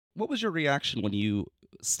What was your reaction when you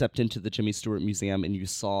stepped into the Jimmy Stewart Museum and you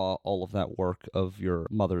saw all of that work of your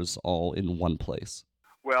mother's all in one place?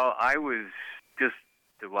 Well, I was just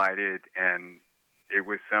delighted, and it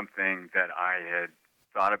was something that I had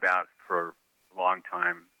thought about for a long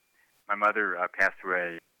time. My mother passed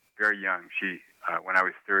away very young. When I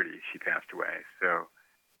was 30, she passed away. So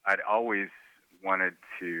I'd always wanted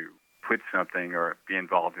to put something or be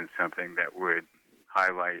involved in something that would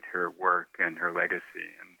highlight her work and her legacy.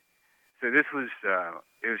 And so it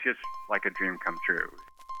was just like a dream come true.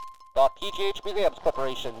 The PGH Museums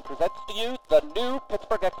Corporation presents to you the New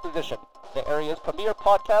Pittsburgh Exposition, the area's premier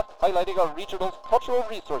podcast highlighting our regional's cultural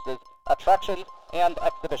resources, attractions, and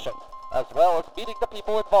exhibitions, as well as meeting the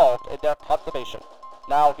people involved in their conservation.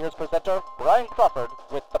 Now, here's presenter Brian Crawford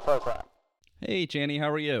with the program. Hey, Janie,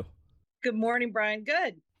 how are you? Good morning, Brian.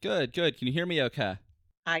 Good. Good. Can you hear me okay?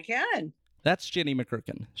 I can. That's Jenny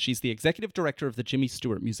McGurkin. She's the executive director of the Jimmy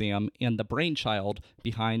Stewart Museum and the brainchild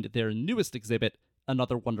behind their newest exhibit,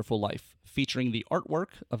 Another Wonderful Life, featuring the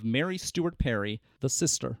artwork of Mary Stewart Perry, the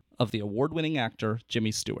sister of the award-winning actor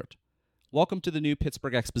Jimmy Stewart. Welcome to the New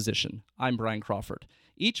Pittsburgh Exposition. I'm Brian Crawford.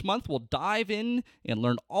 Each month we'll dive in and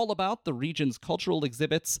learn all about the region's cultural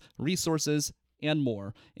exhibits, resources, and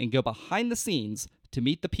more, and go behind the scenes to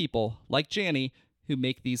meet the people, like Janie, who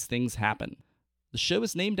make these things happen. The show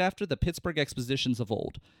is named after the Pittsburgh Expositions of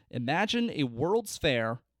old. Imagine a World's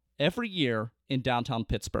Fair every year in downtown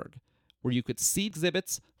Pittsburgh, where you could see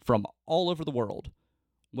exhibits from all over the world.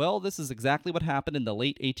 Well, this is exactly what happened in the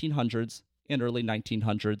late 1800s and early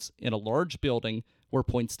 1900s in a large building where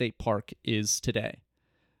Point State Park is today.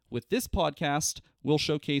 With this podcast, we'll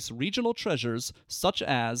showcase regional treasures such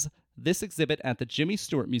as this exhibit at the Jimmy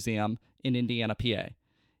Stewart Museum in Indiana, PA.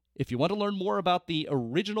 If you want to learn more about the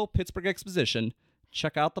original Pittsburgh Exposition,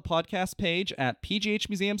 check out the podcast page at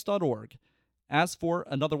pghmuseums.org. As for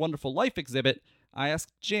Another Wonderful Life exhibit, I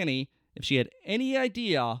asked Janie if she had any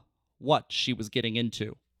idea what she was getting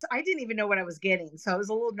into. I didn't even know what I was getting, so it was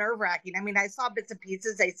a little nerve-wracking. I mean, I saw bits and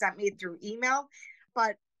pieces they sent me through email,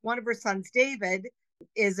 but one of her sons, David,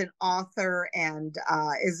 is an author and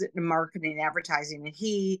is in marketing and advertising, and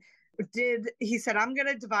he said, I'm going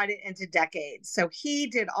to divide it into decades. So he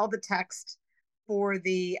did all the text for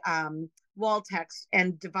the wall text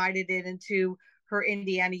and divided it into her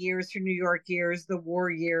Indiana years, her New York years, the war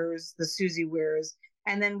years, the Susie years.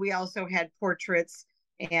 And then we also had portraits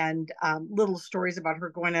and little stories about her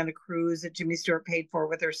going on a cruise that Jimmy Stewart paid for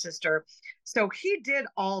with her sister. So he did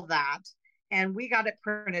all that, and we got it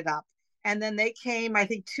printed up. And then they came, I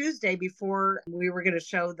think, Tuesday before we were going to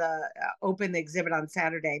show open the exhibit on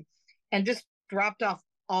Saturday, and just dropped off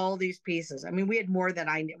all these pieces. I mean, we had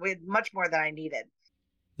much more than I needed.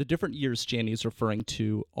 The different years Janie is referring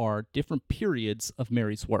to are different periods of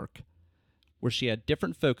Mary's work, where she had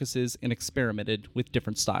different focuses and experimented with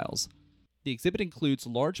different styles. The exhibit includes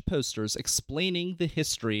large posters explaining the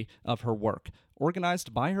history of her work,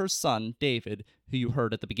 organized by her son, David, who you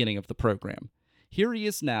heard at the beginning of the program. Here he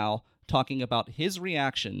is now, talking about his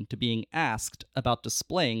reaction to being asked about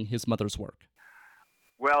displaying his mother's work.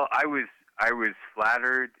 Well, I was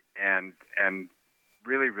flattered and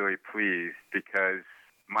really, really pleased, because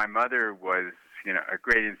my mother was, a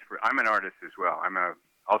great inspiration. I'm an artist as well. I'm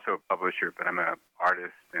also a publisher, but I'm an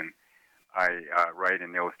artist, and I write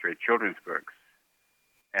and illustrate children's books.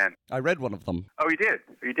 And I read one of them. Oh, you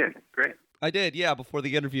did? Great. I did, yeah. Before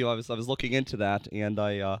the interview, I was looking into that, and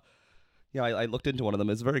I looked into one of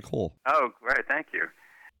them. It's very cool. Oh, great. Thank you.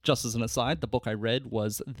 Just as an aside, the book I read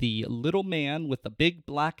was The Little Man with the Big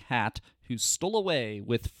Black Hat Who Stole Away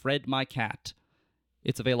with Fred My Cat.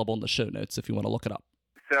 It's available in the show notes if you want to look it up.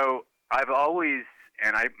 So I've always,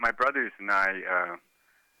 my brothers and I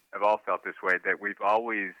have all felt this way, that we've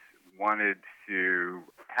always wanted to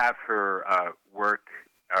have her work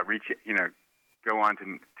reach, go on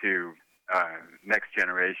to next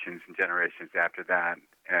generations and generations after that.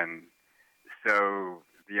 And so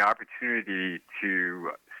the opportunity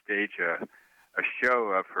to stage a show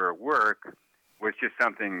of her work was just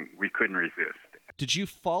something we couldn't resist. Did you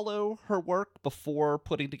follow her work before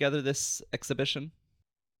putting together this exhibition?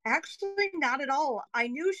 Actually, not at all. I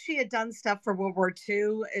knew she had done stuff for World War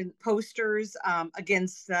II and posters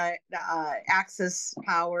against the Axis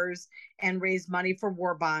powers and raised money for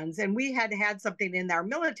war bonds. And we had something in our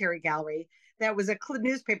military gallery that was a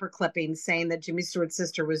newspaper clipping saying that Jimmy Stewart's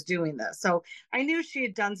sister was doing this. So I knew she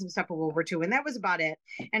had done some stuff for World War II, and that was about it.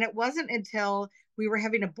 And it wasn't until we were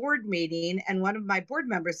having a board meeting, and one of my board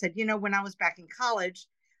members said, when I was back in college,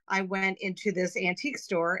 I went into this antique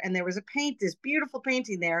store, and there was this beautiful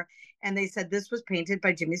painting there. And they said this was painted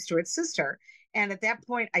by Jimmy Stewart's sister. And at that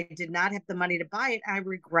point, I did not have the money to buy it. I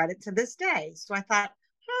regret it to this day. So I thought,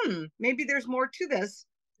 maybe there's more to this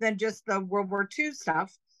than just the World War II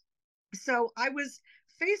stuff. So I was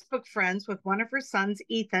Facebook friends with one of her sons,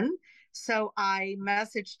 Ethan. So I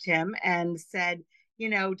messaged him and said,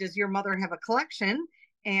 does your mother have a collection?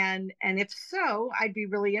 And if so, I'd be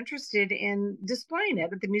really interested in displaying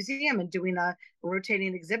it at the museum and doing a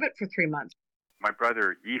rotating exhibit for 3 months. My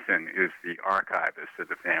brother Ethan is the archivist of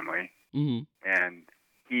the family, and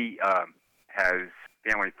he has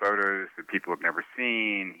family photos that people have never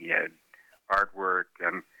seen. He had artwork,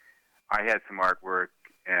 and I had some artwork,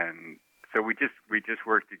 and so we just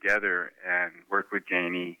worked together and worked with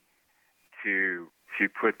Janie to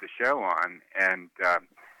put the show on. And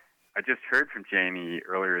I just heard from Janie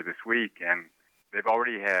earlier this week, and they've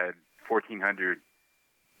already had 1,400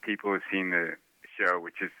 people who've seen the show,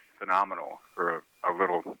 which is phenomenal for a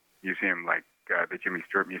little museum like the Jimmy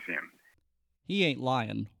Stewart Museum. He ain't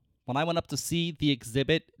lying. When I went up to see the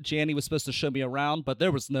exhibit, Janie was supposed to show me around, but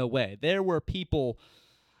there was no way. There were people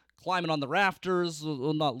climbing on the rafters,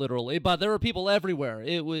 well, not literally, but there were people everywhere.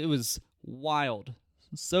 It was wild.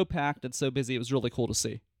 So packed and so busy, it was really cool to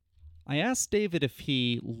see. I asked David if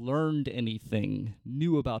he learned anything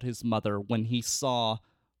new about his mother when he saw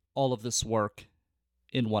all of this work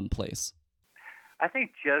in one place. I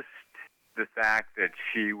think just the fact that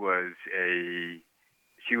she was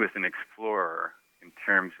an explorer in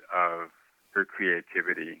terms of her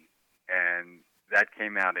creativity, and that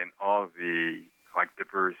came out in all of the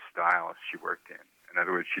diverse styles she worked in. In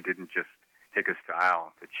other words, she didn't just take a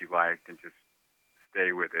style that she liked and just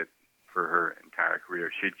stay with it for her entire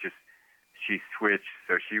career. She switched,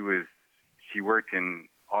 so she worked in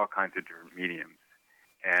all kinds of different mediums,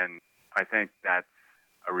 and I think that's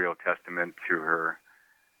a real testament to her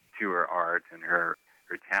art and her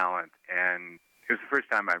talent. And it was the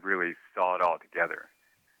first time I really saw it all together.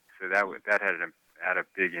 So that had a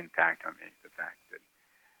big impact on me. The fact that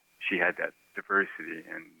she had that diversity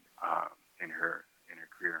in her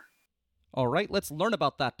career. All right, let's learn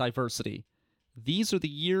about that diversity. These are the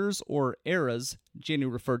years or eras Janie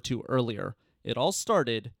referred to earlier. It all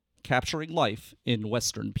started capturing life in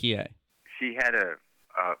Western PA. She had a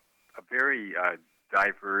very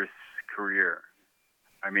diverse career.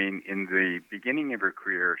 I mean, in the beginning of her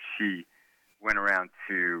career, she went around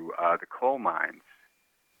to the coal mines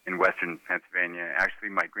in Western Pennsylvania. Actually,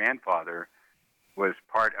 my grandfather was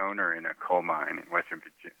part owner in a coal mine in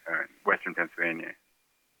Western Pennsylvania.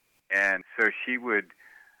 And so she would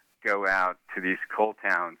go out to these coal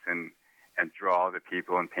towns and draw the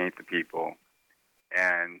people and paint the people.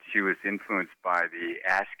 And she was influenced by the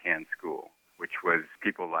Ashcan School, which was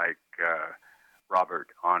people like Robert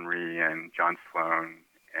Henri and John Sloan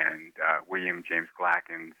and William James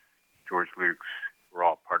Glackens, George Lukes were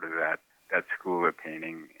all part of that school of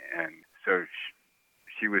painting. And so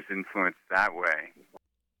she was influenced that way.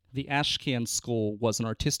 The Ashcan School was an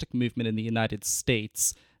artistic movement in the United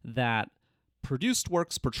States that produced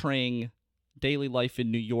works portraying daily life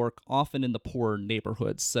in New York, often in the poorer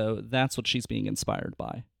neighborhoods. So that's what she's being inspired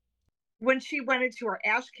by. When she went into her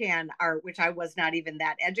Ashcan art, which I was not even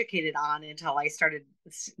that educated on until I started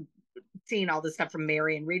seeing all this stuff from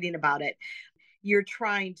Mary and reading about it, you're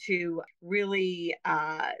trying to really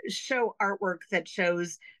show artwork that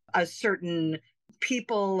shows a certain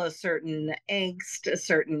people, a certain angst, a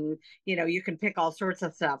certain, you can pick all sorts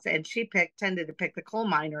of stuff. And she tended to pick the coal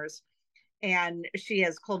miners. And she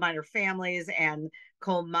has coal miner families and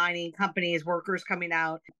coal mining companies, workers coming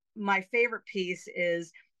out. My favorite piece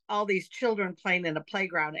is all these children playing in a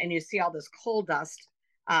playground, and you see all this coal dust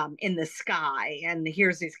in the sky. And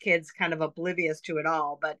here's these kids kind of oblivious to it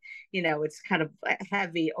all, but, it's kind of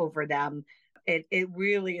heavy over them. It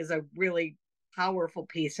really is a really powerful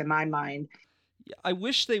piece in my mind. I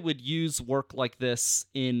wish they would use work like this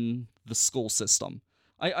in the school system.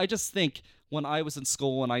 I just think when I was in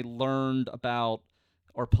school and I learned about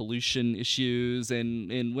our pollution issues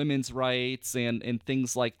and women's rights and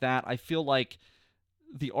things like that, I feel like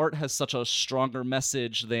the art has such a stronger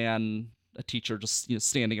message than a teacher just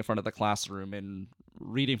standing in front of the classroom and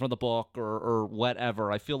reading from the book or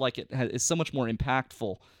whatever. I feel like it is so much more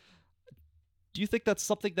impactful. Do you think that's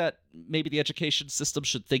something that maybe the education system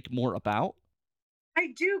should think more about?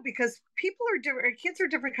 I do, because people are different. Kids are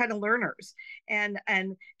different kind of learners, and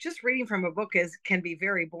just reading from a book can be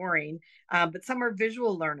very boring. But some are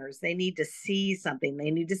visual learners. They need to see something. They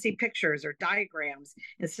need to see pictures or diagrams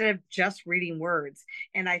instead of just reading words.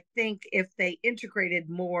 And I think if they integrated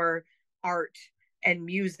more art and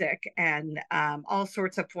music and all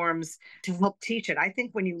sorts of forms to help teach it, I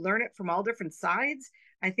think when you learn it from all different sides,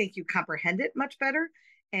 I think you comprehend it much better.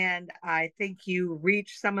 And I think you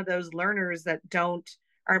reach some of those learners that aren't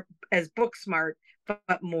as book smart,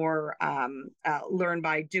 but more learn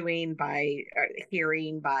by doing, by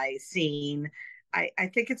hearing, by seeing.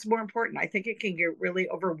 I think it's more important. I think it can get really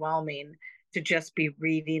overwhelming to just be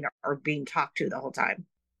reading or being talked to the whole time.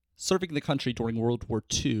 Serving the country during World War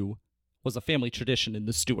II was a family tradition in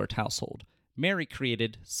the Stuart household. Mary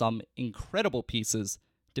created some incredible pieces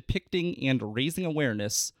depicting and raising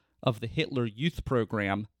awareness of the Hitler Youth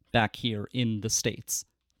Program back here in the States.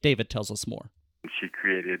 David tells us more. She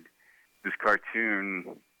created this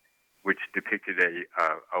cartoon which depicted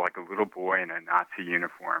like a little boy in a Nazi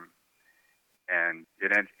uniform, and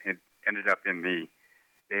it ended up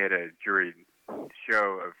they had a jury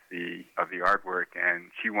show of the artwork,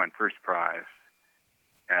 and she won first prize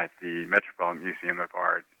at the Metropolitan Museum of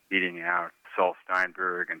Art, beating out Saul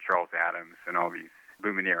Steinberg and Charles Adams and all these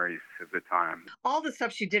luminaries of the time. All the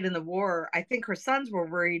stuff she did in the war, I think her sons were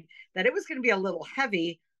worried that it was going to be a little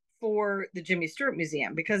heavy for the Jimmy Stewart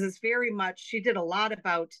Museum, because it's very much, she did a lot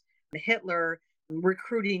about Hitler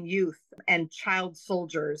recruiting youth and child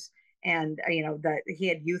soldiers, and that he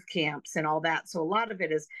had youth camps and all that. So a lot of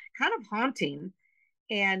it is kind of haunting.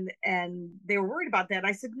 And they were worried about that.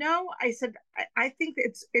 I said, no, I think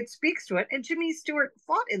it speaks to it. And Jimmy Stewart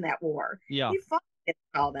fought in that war. Yeah. He fought in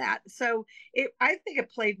all that. So I think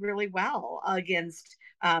it played really well against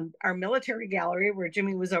our military gallery, where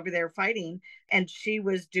Jimmy was over there fighting, and she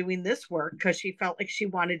was doing this work because she felt like she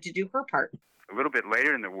wanted to do her part. A little bit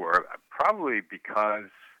later in the war, probably because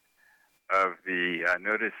of the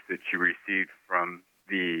notice that she received from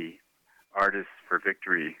the Artists for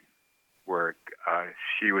Victory work,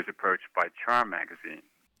 she was approached by Charm magazine.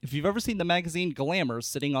 If you've ever seen the magazine Glamour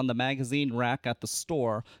sitting on the magazine rack at the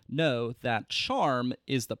store, know that Charm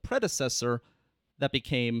is the predecessor that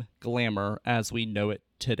became Glamour as we know it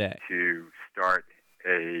today. To start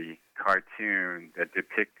a cartoon that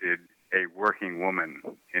depicted a working woman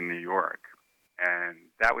in New York. And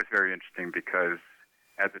that was very interesting because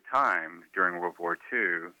at the time, during World War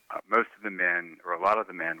II, most of the men, or a lot of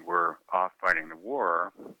the men, were off fighting the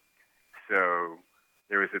war. So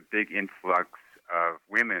there was a big influx of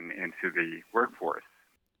women into the workforce.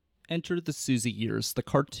 Enter the Susie Years, the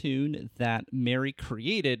cartoon that Mary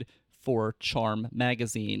created for Charm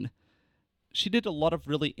magazine. She did a lot of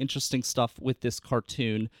really interesting stuff with this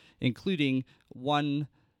cartoon, including one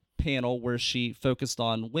panel where she focused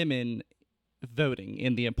on women voting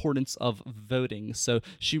and the importance of voting. So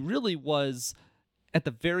she really was at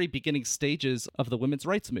the very beginning stages of the women's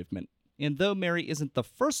rights movement. And though Mary isn't the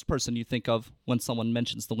first person you think of when someone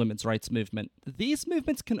mentions the women's rights movement, these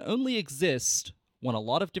movements can only exist when a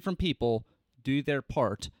lot of different people do their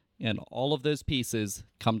part and all of those pieces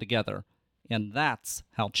come together. And that's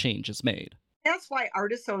how change is made. That's why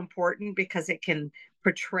art is so important, because it can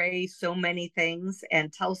portray so many things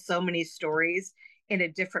and tell so many stories in a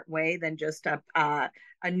different way than just a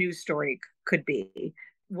news story could be.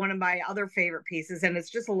 One of my other favorite pieces, and it's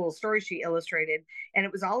just a little story she illustrated, and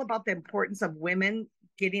it was all about the importance of women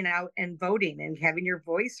getting out and voting and having your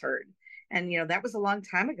voice heard. And, that was a long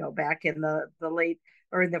time ago, back in the late,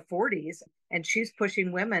 or in the 40s. And she's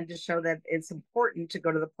pushing women to show that it's important to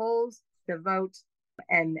go to the polls, to vote,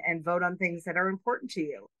 and vote on things that are important to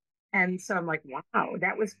you. And so I'm like, wow,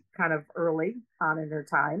 that was kind of early on in her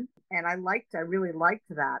time. And I really liked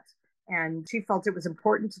that. And she felt it was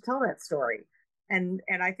important to tell that story. And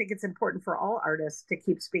I think it's important for all artists to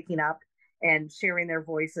keep speaking up and sharing their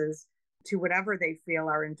voices to whatever they feel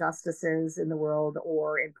are injustices in the world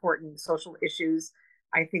or important social issues.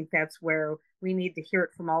 I think that's where we need to hear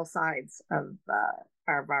it from all sides of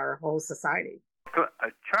our whole society. So,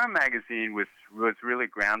 Charm magazine was really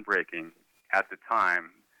groundbreaking at the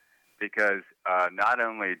time, because not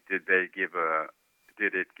only did it give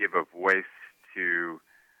a voice to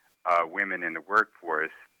women in the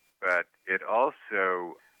workforce, but it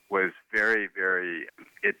also was very, very.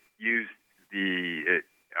 It used the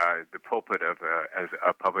pulpit as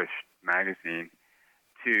a published magazine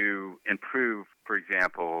to improve, for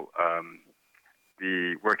example,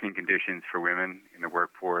 the working conditions for women in the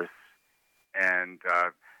workforce, and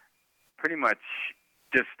pretty much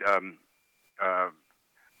just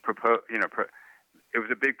it was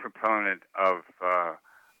a big proponent of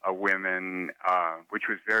women, which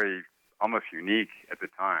was almost unique at the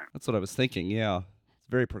time. That's what I was thinking, yeah. It's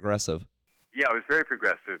very progressive. Yeah, it was very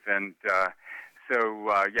progressive. And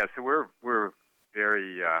so we're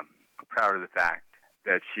very proud of the fact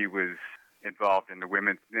that she was involved in the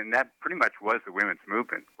women's, and that pretty much was the women's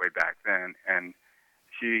movement way back then. And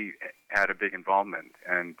she had a big involvement,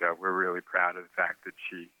 and we're really proud of the fact that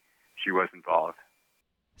she was involved.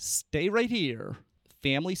 Stay right here.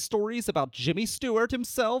 family stories about Jimmy Stewart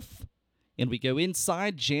himself, and we go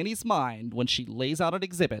inside Janny's mind when she lays out an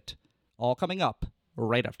exhibit. All coming up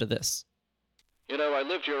right after this. You know, I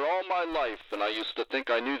lived here all my life, and I used to think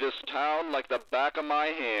I knew this town like the back of my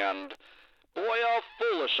hand. Boy, how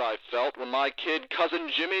foolish I felt when my kid cousin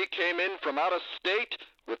Jimmy came in from out of state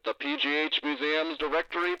with the PGH Museum's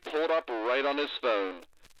directory pulled up right on his phone.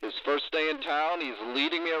 His first day in town, he's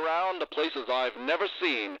leading me around to places I've never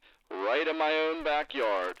seen, right in my own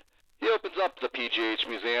backyard. He opens up the PGH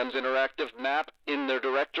Museum's interactive map in their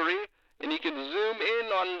directory, and he can zoom in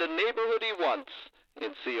on the neighborhood he wants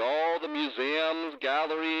and see all the museums,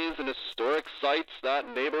 galleries, and historic sites that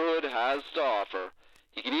neighborhood has to offer.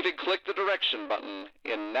 He can even click the direction button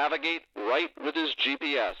and navigate right with his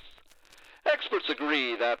GPS. Experts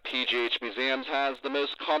agree that PGH Museums has the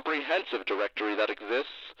most comprehensive directory that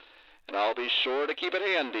exists, and I'll be sure to keep it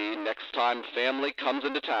handy next time family comes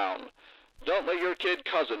into town. Don't let your kid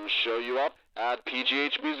cousin show you up. Add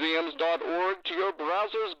pghmuseums.org to your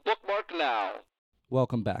browser's bookmark now.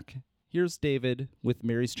 Welcome back. Here's David with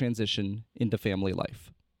Mary's transition into family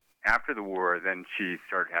life. After the war, then she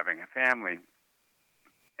started having a family.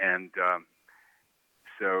 And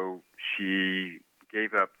so she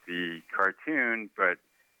gave up the cartoon, but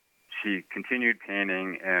she continued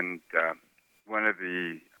painting. And one of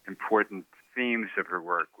the important themes of her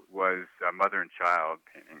work was mother and child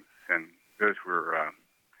paintings. And those were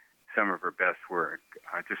some of her best work,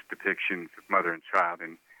 just depictions of mother and child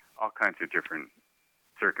in all kinds of different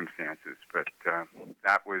circumstances. But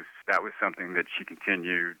that was something that she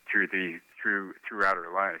continued throughout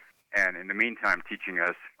her life. And in the meantime, teaching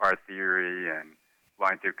us art theory and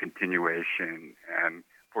lines of continuation and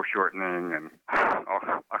foreshortening and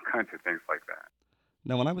all kinds of things like that.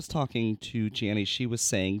 Now, when I was talking to Janny, she was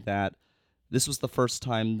saying that this was the first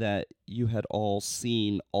time that you had all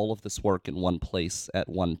seen all of this work in one place at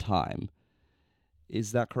one time.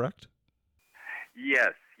 Is that correct?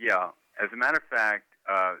 Yes, yeah. As a matter of fact,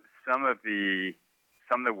 some of the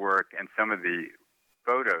work and some of the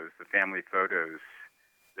photos, the family photos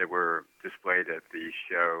that were displayed at the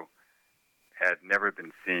show, had never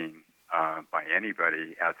been seen by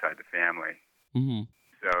anybody outside the family. Mm-hmm.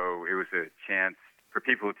 So it was a chance for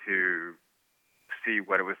people to see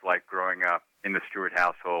what it was like growing up in the Stewart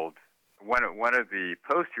household. One of the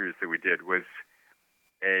posters that we did was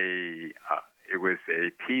a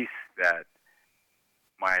piece that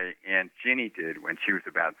my Aunt Ginny did when she was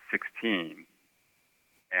about 16,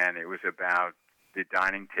 and it was about the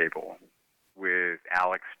dining table with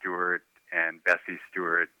Alex Stewart and Bessie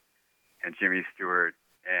Stewart and Jimmy Stewart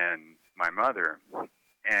and my mother.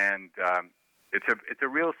 And it's a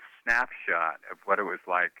real snapshot of what it was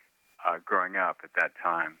like growing up at that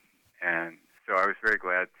time. And so I was very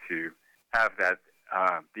glad to have that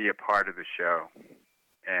be a part of the show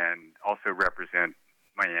and also represent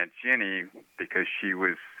my Aunt Ginny, because she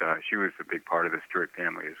was a big part of the Stewart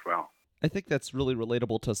family as well. I think that's really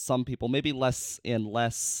relatable to some people, maybe less and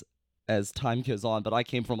less as time goes on, but I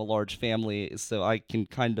came from a large family, so I can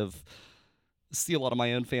kind of see a lot of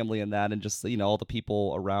my own family in that, and just, all the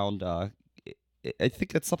people around. I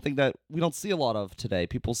think that's something that we don't see a lot of today.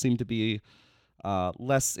 People seem to be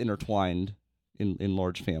less intertwined in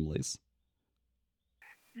large families.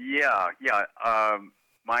 Yeah.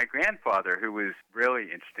 My grandfather, who was a really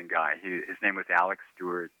interesting guy, his name was Alex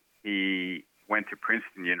Stewart. He went to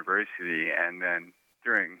Princeton University, and then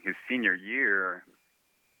during his senior year,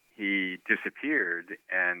 he disappeared,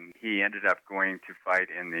 and he ended up going to fight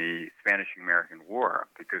in the Spanish-American War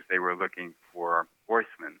because they were looking for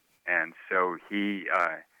horsemen. And so he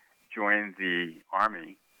joined the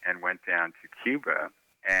Army and went down to Cuba,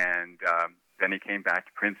 and then he came back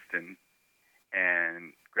to Princeton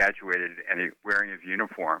and graduated, and wearing his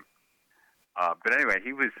uniform. But anyway,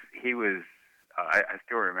 he was. I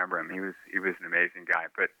still remember him. He was an amazing guy.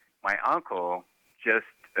 But my uncle just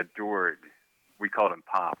adored. We called him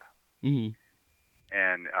Pop. Mm-hmm.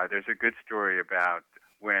 And there's a good story about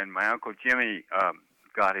when my Uncle Jimmy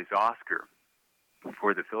got his Oscar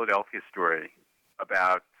for the Philadelphia story.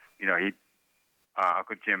 About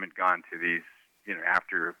Uncle Jim had gone to these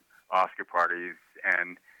after Oscar parties,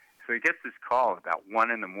 and so he gets this call about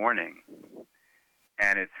 1 a.m,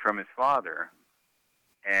 and it's from his father.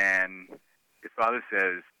 And his father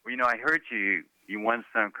says, "Well, I heard you won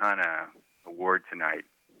some kind of award tonight."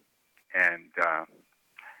 And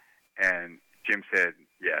Jim said,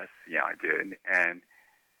 "Yes, yeah, I did." And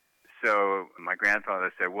so my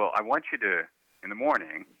grandfather said, "Well, I want you to, in the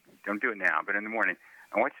morning, don't do it now, but in the morning,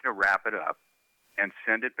 I want you to wrap it up and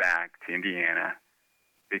send it back to Indiana,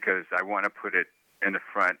 because I want to put it in the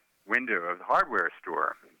front window of the hardware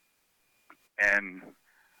store." And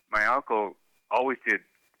my uncle always did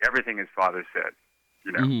everything his father said,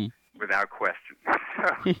 without question.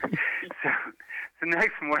 So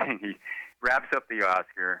next morning he wraps up the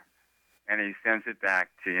Oscar and he sends it back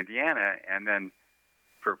to Indiana, and then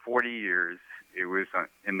for 40 years it was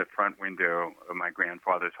in the front window of my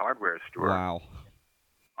grandfather's hardware store. Wow.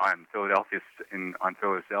 On Philadelphia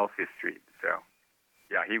Street. So,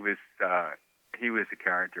 yeah, he was a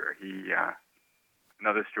character.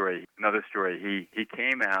 Another story. He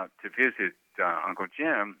came out to visit Uncle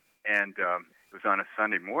Jim, and it was on a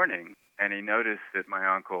Sunday morning, and he noticed that my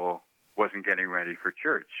uncle wasn't getting ready for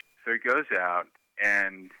church. So he goes out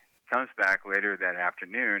and comes back later that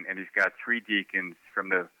afternoon, and he's got 3 deacons from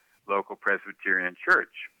the local Presbyterian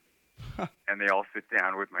church, and they all sit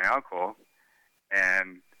down with my uncle,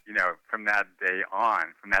 and from that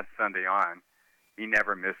Sunday on, he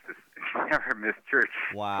never missed church.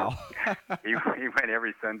 Wow. he went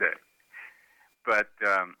every Sunday. But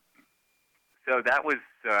so that was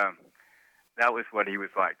what he was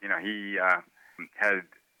like. He had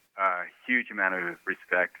a huge amount of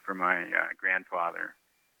respect for my grandfather,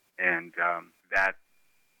 and that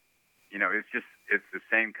it's the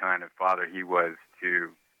same kind of father he was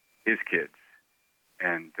to his kids,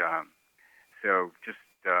 and so just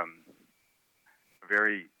a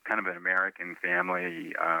very kind of an American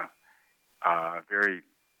family, very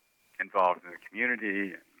involved in the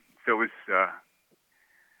community. So it was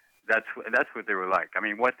that's what they were like. I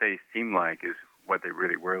mean, what they seem like is what they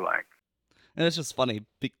really were like. And it's just funny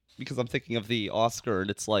because I'm thinking of the Oscar,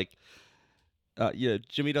 and it's like,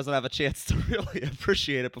 Jimmy doesn't have a chance to really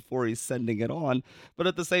appreciate it before he's sending it on. But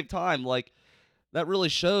at the same time, like, that really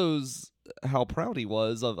shows how proud he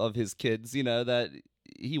was of his kids, that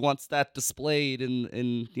he wants that displayed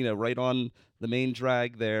in right on the main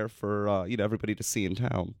drag there for, everybody to see in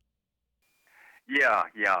town. Yeah.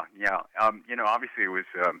 Obviously it was,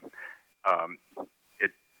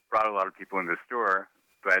 it brought a lot of people in the store,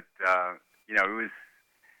 but,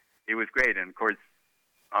 it was great. And of course,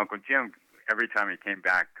 Uncle Jim, every time he came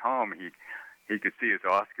back home, he could see his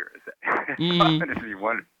Oscars as often as he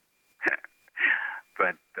wanted.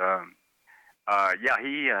 But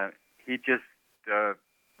he just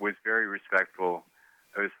was very respectful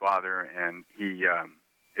of his father, and he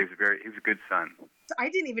was a good son. I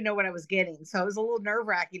didn't even know what I was getting, so it was a little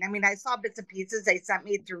nerve-wracking. I mean, I saw bits and pieces they sent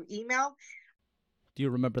me through email. Do you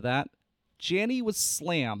remember that? Janny was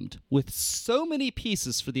slammed with so many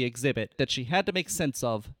pieces for the exhibit that she had to make sense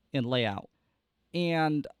of and lay out.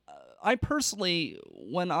 And I personally,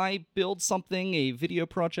 when I build something, a video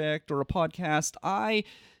project or a podcast, I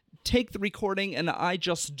take the recording and I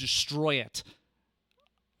just destroy it.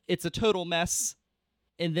 It's a total mess.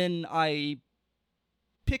 And then I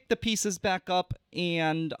pick the pieces back up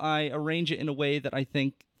and I arrange it in a way that I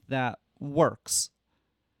think that works.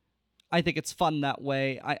 I think it's fun that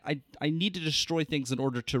way. I need to destroy things in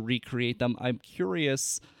order to recreate them. I'm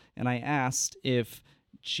curious, and I asked if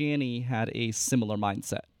Janny had a similar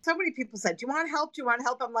mindset. So many people said, do you want help? Do you want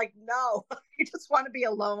help? I'm like, no, I just want to be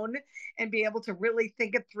alone and be able to really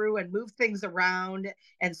think it through and move things around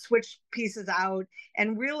and switch pieces out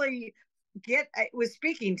and really it was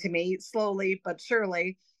speaking to me slowly but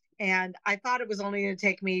surely. And I thought it was only going to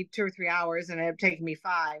take me 2 or 3 hours, and it had taken me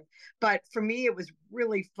 5. But for me, it was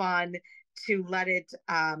really fun to let it,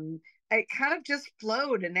 it kind of just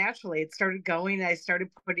flowed, and naturally it started going. I started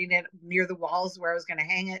putting it near the walls where I was going to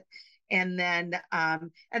hang it. And then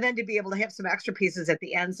to be able to have some extra pieces at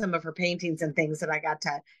the end, some of her paintings and things that I got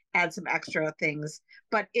to add some extra things.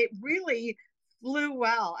 But it really flew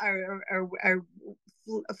well, or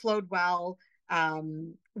flowed well.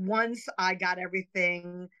 Once I got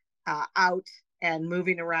everything out and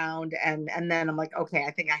moving around, and then I'm like, okay,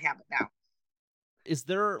 I think I have it now. Is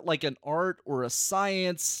there like an art or a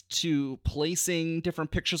science to placing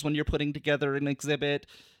different pictures when you're putting together an exhibit?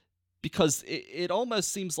 Because it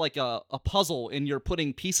almost seems like a puzzle, and you're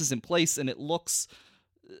putting pieces in place, and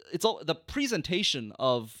it's all the presentation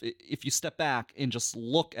of, if you step back and just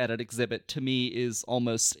look at an exhibit, to me is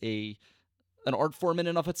almost an art form in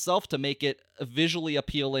and of itself, to make it visually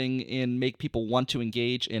appealing and make people want to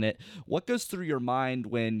engage in it. What goes through your mind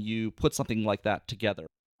when you put something like that together?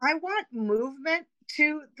 I want movement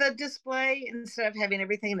to the display instead of having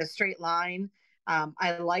everything in a straight line.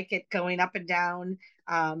 I like it going up and down.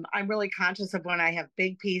 I'm really conscious of when I have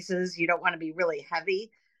big pieces, you don't want to be really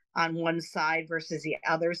heavy on one side versus the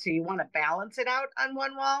other. So you want to balance it out on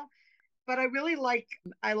one wall. But I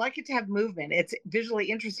like it to have movement. It's visually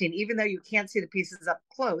interesting, even though you can't see the pieces up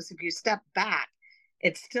close. If you step back,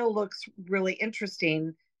 it still looks really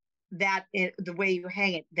interesting, the way you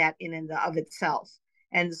hang it, that in and of itself.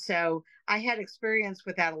 And so I had experience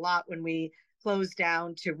with that a lot when we closed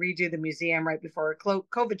down to redo the museum right before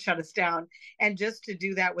COVID shut us down. And just to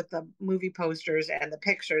do that with the movie posters and the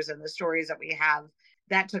pictures and the stories that we have,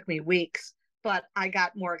 that took me weeks. But I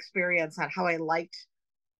got more experience on how I liked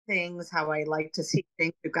things, how I like to see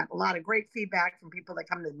things. We've got a lot of great feedback from people that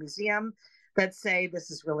come to the museum that say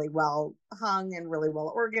this is really well hung and really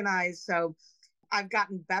well organized. So I've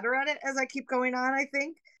gotten better at it as I keep going on, I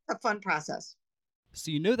think. A fun process.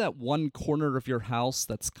 So you know that one corner of your house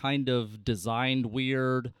that's kind of designed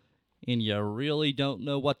weird and you really don't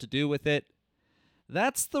know what to do with it?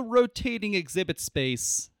 That's the rotating exhibit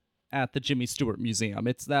space at the Jimmy Stewart Museum.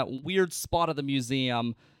 It's that weird spot of the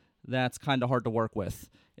museum that's kind of hard to work with.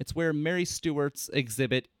 It's where Mary Stuart's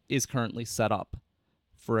exhibit is currently set up.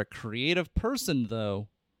 For a creative person, though,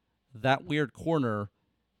 that weird corner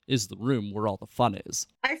is the room where all the fun is.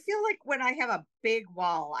 I feel like when I have a big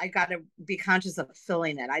wall, I got to be conscious of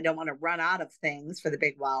filling it. I don't want to run out of things for the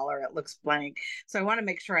big wall or it looks blank. So I want to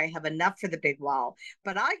make sure I have enough for the big wall.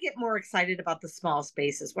 But I get more excited about the small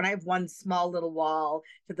spaces. When I have one small little wall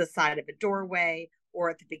to the side of a doorway or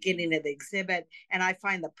at the beginning of the exhibit, and I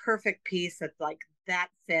find the perfect piece that's like, that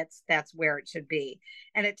fits, that's where it should be.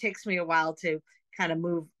 And it takes me a while to kind of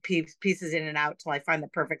move pieces in and out till I find the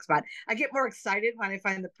perfect spot. I get more excited when I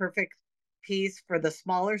find the perfect piece for the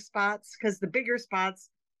smaller spots, because the bigger spots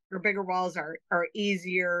or bigger walls are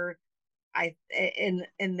easier. In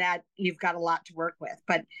that you've got a lot to work with,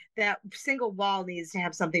 but that single wall needs to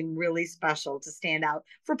have something really special to stand out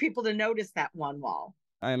for people to notice that one wall.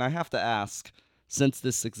 And I have to ask, since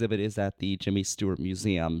this exhibit is at the Jimmy Stewart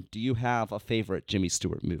Museum, do you have a favorite Jimmy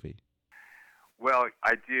Stewart movie? Well,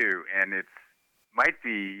 I do, and it might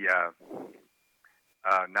be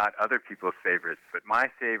not other people's favorites, but my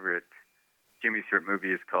favorite Jimmy Stewart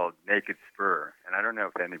movie is called Naked Spur, and I don't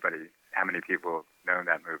know how many people know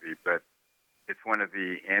that movie, but it's one of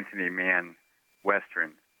the Anthony Mann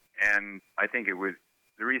westerns, and I think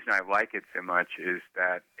the reason I like it so much is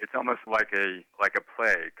that it's almost like a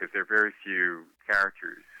play, because there are very few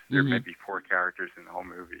characters. There may be 4 characters in the whole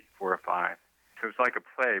movie, 4 or 5. So it's like a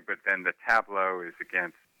play, but then the tableau is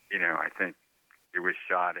against, I think it was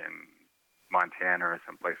shot in Montana or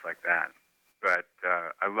someplace like that. But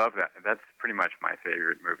I love that. That's pretty much my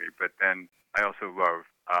favorite movie. But then I also love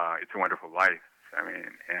It's a Wonderful Life.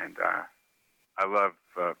 And I love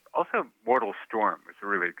also Mortal Storm was a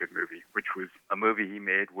really good movie, which was a movie he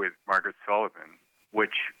made with Margaret Sullivan,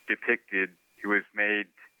 which it was made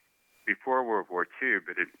before World War II,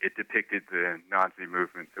 but it depicted the Nazi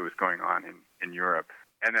movement that was going on in Europe.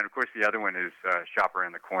 And then, of course, the other one is Shop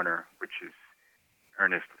Around the Corner, which is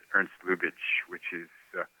Ernst Lubitsch, which is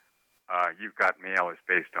You've Got Mail is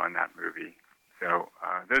based on that movie. So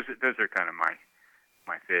those are kind of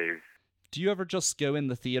my faves. Do you ever just go in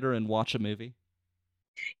the theater and watch a movie?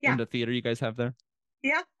 Yeah. In the theater you guys have there?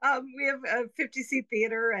 Yeah, we have a 50-seat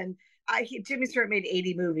theater, and Jimmy Stewart made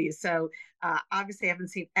 80 movies, so obviously I haven't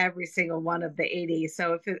seen every single one of the 80.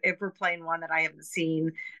 So if we're playing one that I haven't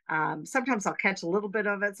seen, sometimes I'll catch a little bit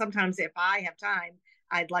of it. Sometimes if I have time,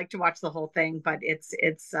 I'd like to watch the whole thing, but it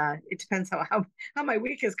depends how my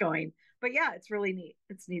week is going. But yeah, it's really neat.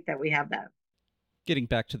 It's neat that we have that. Getting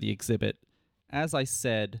back to the exhibit, as I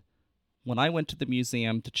said, when I went to the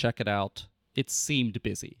museum to check it out, it seemed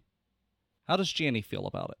busy. How does Janie feel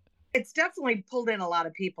about it? It's definitely pulled in a lot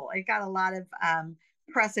of people. It got a lot of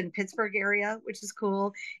press in Pittsburgh area, which is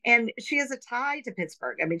cool. And she has a tie to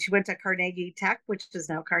Pittsburgh. I mean, she went to Carnegie Tech, which is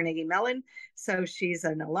now Carnegie Mellon. So she's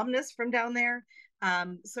an alumnus from down there.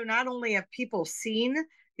 So not only have people seen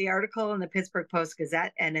the article in the Pittsburgh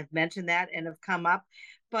Post-Gazette and have mentioned that and have come up,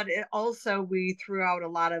 but also we threw out a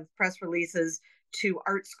lot of press releases to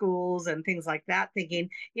art schools and things like that, thinking,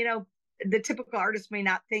 the typical artist may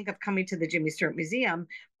not think of coming to the Jimmy Stewart Museum,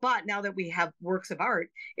 but now that we have works of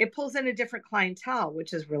art, it pulls in a different clientele,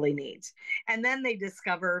 which is really neat. And then they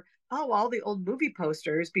discover, all the old movie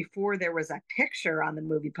posters, before there was a picture on the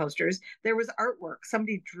movie posters, there was artwork.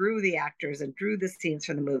 Somebody drew the actors and drew the scenes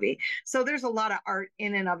from the movie. So there's a lot of art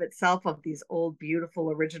in and of itself of these old,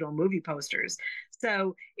 beautiful, original movie posters.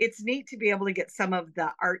 So it's neat to be able to get some of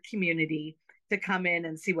the art community to come in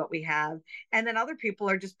and see what we have. And then other people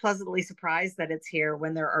are just pleasantly surprised that it's here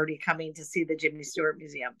when they're already coming to see the Jimmy Stewart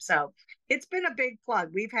Museum. So it's been a big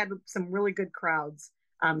plug. We've had some really good crowds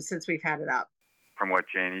since we've had it up. From what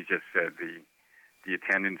Janie just said, the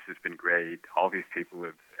attendance has been great. All these people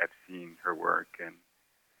have seen her work. And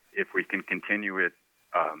if we can continue it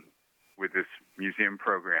with this museum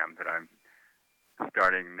program that I'm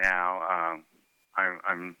starting now,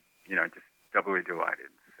 I'm just doubly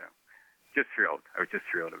delighted. Just thrilled. I was just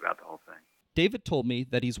thrilled about the whole thing. David told me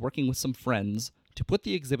that he's working with some friends to put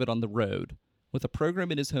the exhibit on the road with a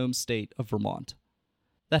program in his home state of Vermont.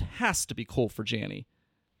 That has to be cool for Janie,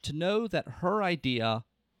 to know that her idea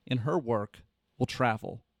and her work will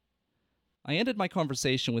travel. I ended my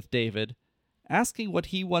conversation with David asking what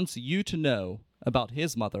he wants you to know about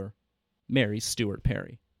his mother, Mary Stuart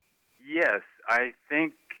Perry. Yes, I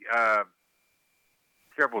think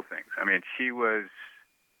several things. I mean, she was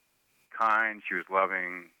kind, she was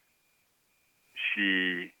loving,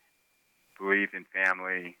 she believed in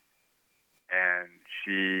family, and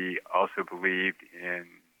she also believed in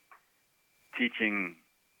teaching.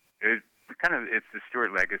 It's the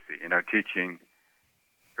Stuart legacy, teaching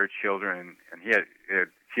her children, and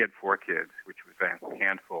she had 4 kids, which was a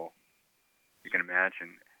handful, you can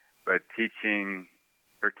imagine, but teaching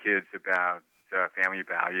her kids about family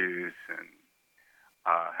values and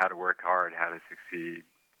how to work hard, how to succeed,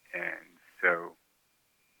 and so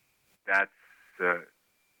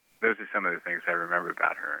those are some of the things I remember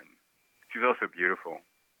about her. And she was also beautiful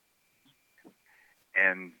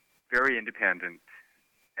and very independent,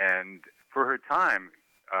 and for her time,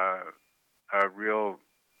 a real,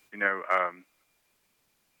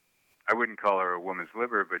 I wouldn't call her a woman's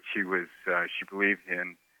liber, but she believed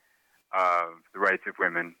in the rights of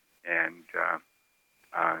women, and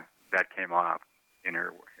that came off in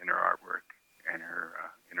her artwork and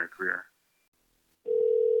in her career.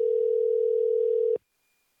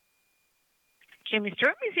 Jimmy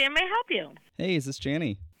Stewart Museum, may I help you? Hey, is this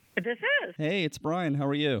Janie? This is. Hey, it's Brian. How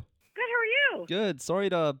are you? Good, how are you? Good. Sorry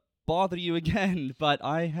to bother you again, but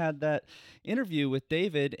I had that interview with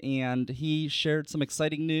David, and he shared some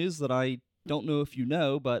exciting news that I don't know if you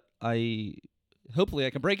know, but hopefully I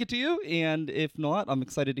can break it to you, and if not, I'm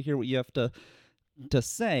excited to hear what you have to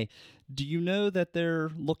say. Do you know that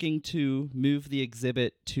they're looking to move the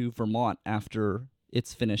exhibit to Vermont after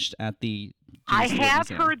it's finished at the I have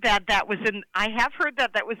heard that was in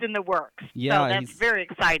the works. Yeah, so that's very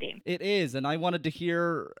exciting. It is, and I wanted to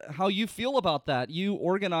hear how you feel about that. You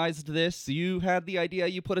organized this, you had the idea,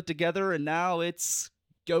 you put it together, and now it's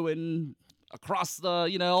going across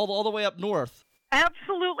the, all the way up north.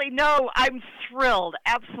 Absolutely. No, I'm thrilled.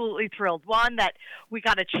 Absolutely thrilled. One, that we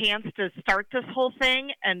got a chance to start this whole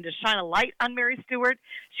thing and to shine a light on Mary Stuart.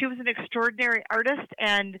 She was an extraordinary artist,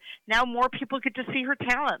 and now more people get to see her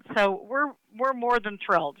talent. So we're more than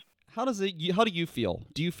thrilled. How do you feel?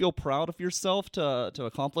 Do you feel proud of yourself to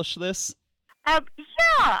accomplish this?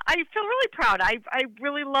 Yeah, I feel really proud. I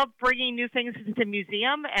really love bringing new things into the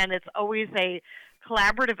museum, and it's always a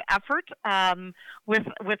collaborative effort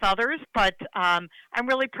with others, but I'm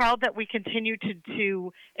really proud that we continue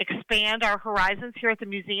to expand our horizons here at the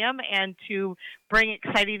museum and to bring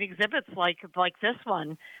exciting exhibits like this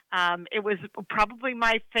one. It was probably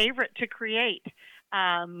my favorite to create,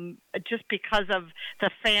 just because of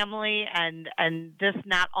the family and this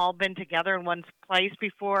not all been together in one place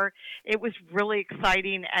before. It was really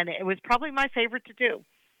exciting, and it was probably my favorite to do.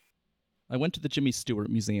 I went to the Jimmy Stewart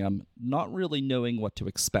Museum not really knowing what to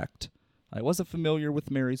expect. I wasn't familiar with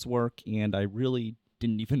Mary's work, and I really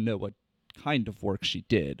didn't even know what kind of work she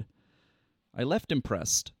did. I left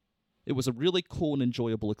impressed. It was a really cool and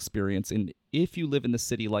enjoyable experience, and if you live in the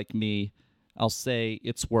city like me, I'll say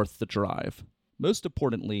it's worth the drive. Most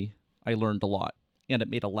importantly, I learned a lot, and it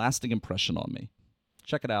made a lasting impression on me.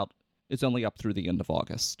 Check it out. It's only up through the end of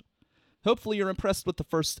August. Hopefully you're impressed with the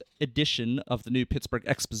first edition of the new Pittsburgh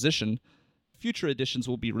Exposition. Future editions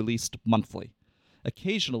will be released monthly,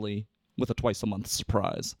 occasionally with a twice-a-month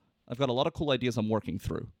surprise. I've got a lot of cool ideas I'm working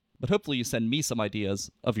through, but hopefully you send me some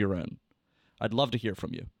ideas of your own. I'd love to hear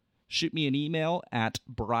from you. Shoot me an email at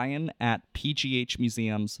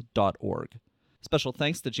brian@pghmuseums.org. Special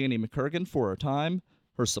thanks to Janie McCurgan for her time,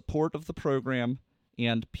 her support of the program,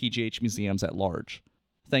 and PGH Museums at large.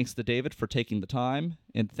 Thanks to David for taking the time,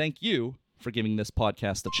 and thank you for giving this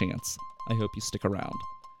podcast a chance. I hope you stick around.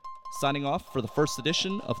 Signing off for the first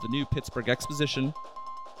edition of the new Pittsburgh Exposition,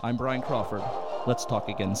 I'm Brian Crawford. Let's talk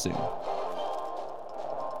again soon.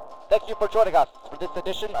 Thank you for joining us for this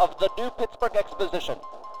edition of the new Pittsburgh Exposition.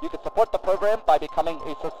 You can support the program by becoming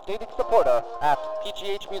a sustaining supporter at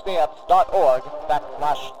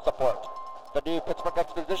pghmuseums.org/support. The new Pittsburgh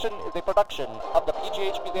Exposition is a production of the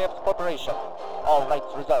PGH Museums Corporation. All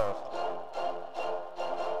rights reserved.